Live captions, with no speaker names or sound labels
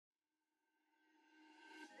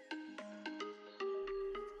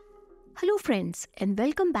Hello friends and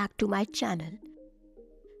welcome back to my channel.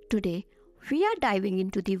 Today we are diving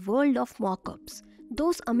into the world of mockups,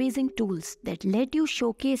 those amazing tools that let you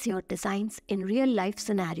showcase your designs in real life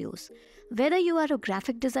scenarios. Whether you are a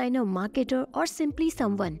graphic designer, marketer or simply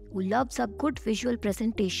someone who loves a good visual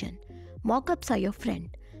presentation, mockups are your friend.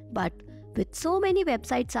 But with so many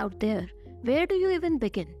websites out there, where do you even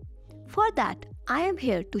begin? For that, I am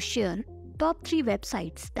here to share top 3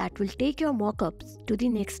 websites that will take your mockups to the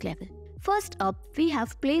next level. First up, we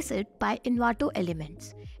have Placeit by Envato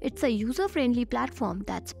Elements. It's a user-friendly platform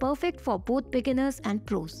that's perfect for both beginners and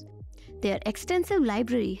pros. Their extensive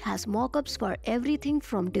library has mockups for everything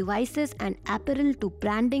from devices and apparel to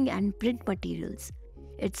branding and print materials.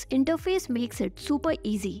 Its interface makes it super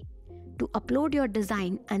easy to upload your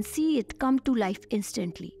design and see it come to life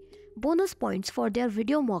instantly. Bonus points for their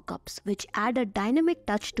video mockups, which add a dynamic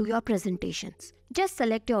touch to your presentations. Just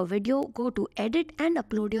select your video, go to edit and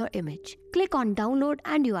upload your image. Click on download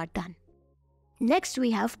and you are done. Next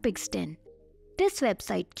we have Pigin. This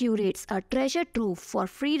website curates a treasure trove for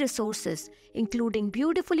free resources, including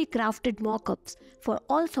beautifully crafted mockups for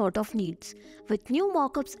all sorts of needs. With new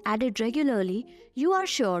mockups added regularly, you are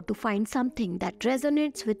sure to find something that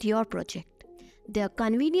resonates with your project. Their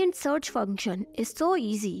convenient search function is so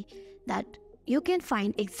easy that you can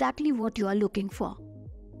find exactly what you are looking for.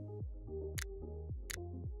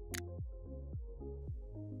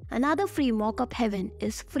 Another free mockup heaven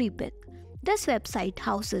is FreePick. This website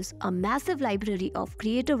houses a massive library of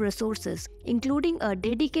creative resources, including a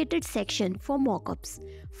dedicated section for mockups.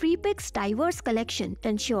 FreePick's diverse collection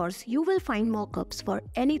ensures you will find mockups for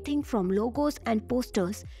anything from logos and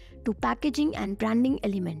posters to packaging and branding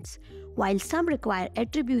elements. While some require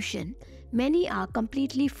attribution, many are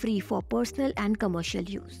completely free for personal and commercial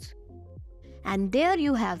use. And there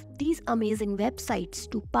you have these amazing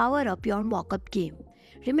websites to power up your mockup game.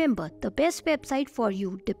 Remember, the best website for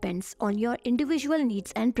you depends on your individual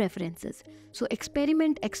needs and preferences. So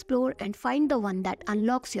experiment, explore and find the one that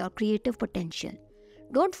unlocks your creative potential.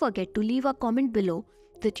 Don't forget to leave a comment below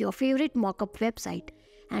with your favorite mockup website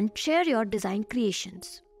and share your design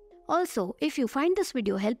creations. Also, if you find this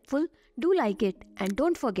video helpful, do like it and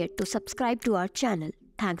don't forget to subscribe to our channel.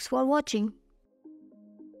 Thanks for watching.